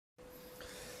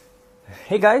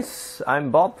Hey guys,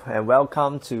 I'm Bob and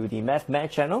welcome to the Math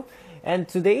channel. And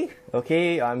today,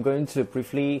 I'm going to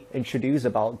briefly introduce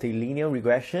about the linear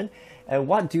regression and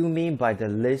what do you mean by the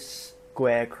least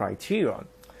square criterion.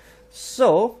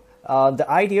 So, the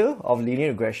idea of linear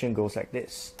regression goes like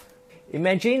this.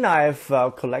 Imagine I've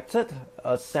collected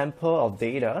a sample of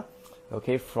data,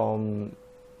 from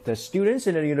the students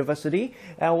in the university,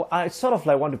 and I sort of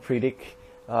want to predict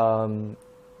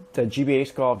the GPA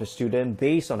score of the student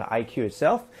based on the IQ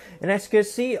itself. And as you can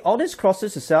see, all these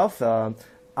crosses itself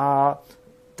are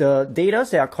the data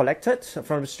that are collected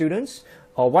from the students,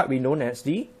 or what we know as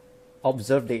the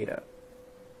observed data.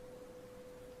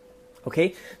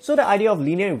 So the idea of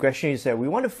linear regression is that we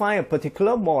want to find a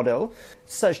particular model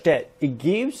such that it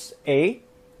gives a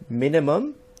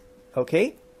minimum,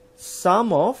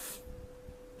 sum of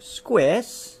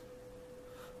squares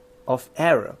of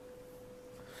error.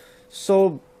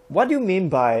 So what do you mean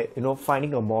by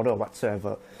finding a model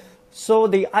whatsoever? So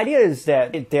the idea is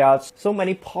that there are so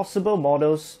many possible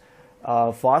models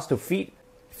for us to fit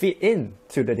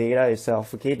into the data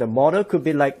itself. The model could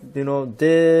be like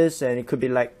this, and it could be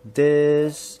like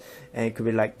this, and it could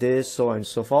be like this, so on and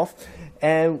so forth.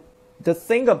 And the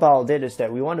thing about it is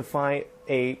that we want to find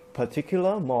a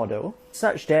particular model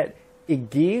such that it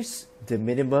gives the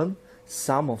minimum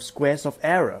sum of squares of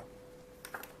error.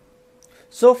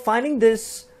 So finding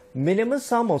this minimum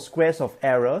sum of squares of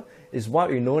error is what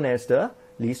we know as the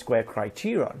least square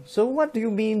criterion. So what do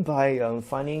you mean by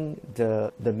finding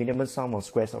the minimum sum of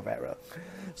squares of error?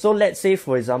 So let's say,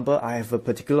 for example, I have a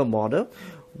particular model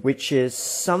which is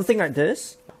something like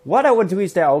this. What I will do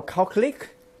is that I'll calculate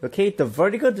the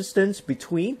vertical distance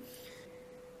between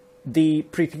the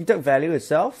predicted value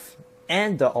itself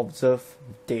and the observed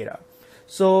data.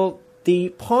 So the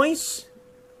points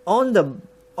on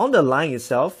the line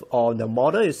itself, or the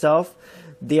model itself,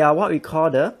 they are what we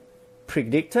call the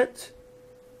predicted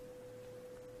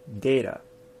data.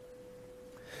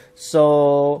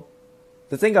 So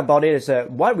the thing about it is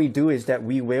that what we do is that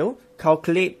we will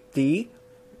calculate the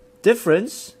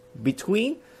difference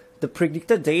between the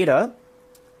predicted data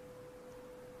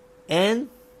and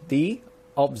the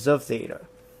observed data.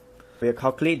 We'll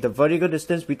calculate the vertical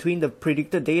distance between the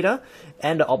predicted data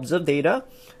and the observed data,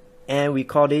 and we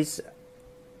call this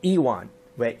E1,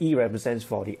 where E represents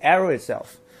for the error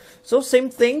itself. So same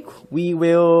thing, we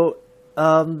will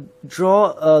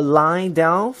draw a line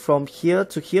down from here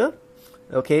to here,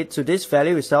 to this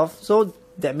value itself. So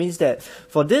that means that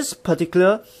for this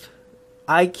particular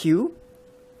IQ,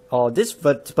 or this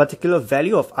particular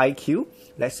value of IQ,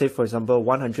 let's say for example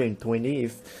 120,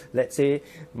 if let's say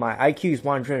my IQ is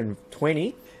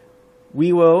 120,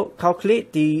 we will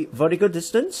calculate the vertical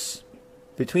distance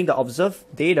between the observed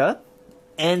data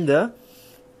and the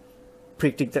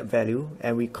predicted value,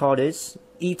 and we call this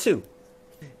E2.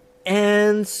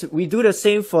 And we do the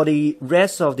same for the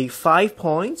rest of the 5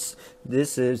 points.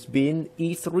 This is being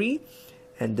E3,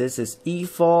 and this is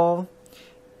E4,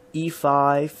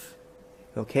 E5,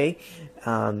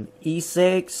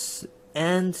 E6,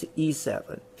 and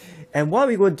E7. And what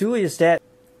we will do is that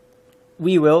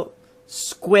we will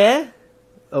square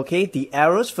the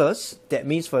errors first. That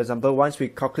means, for example, once we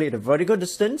calculate the vertical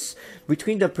distance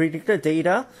between the predicted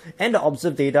data and the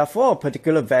observed data for a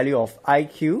particular value of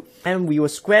IQ, and we will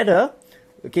square the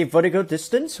vertical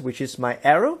distance, which is my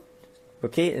error,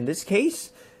 in this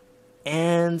case,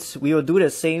 and we will do the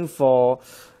same for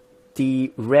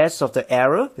the rest of the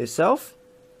error itself.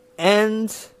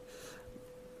 And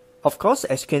of course,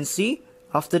 as you can see,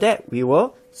 after that we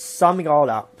will sum it all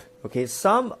up.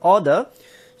 Sum all the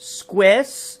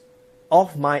squares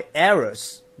of my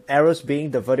errors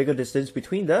being the vertical distance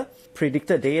between the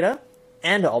predicted data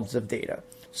and the observed data.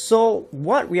 So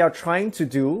what we are trying to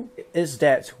do is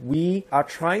that we are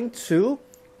trying to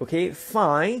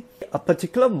find a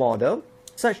particular model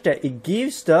such that it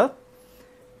gives the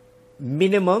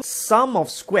minimum sum of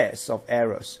squares of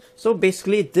errors. So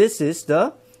basically this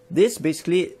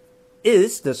basically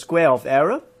is the square of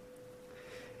error,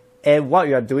 and what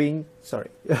you are doing,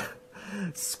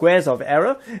 squares of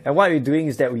error, and what we're doing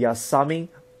is that we are summing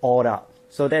all up.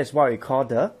 So that's what we call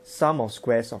the sum of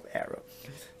squares of error.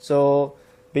 So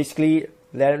basically,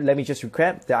 let me just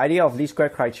recap. The idea of least square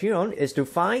criterion is to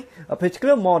find a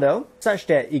particular model such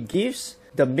that it gives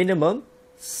the minimum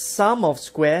sum of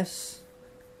squares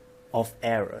of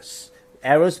errors.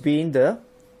 Errors being the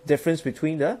difference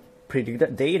between the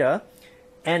predicted data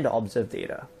and the observed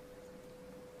data.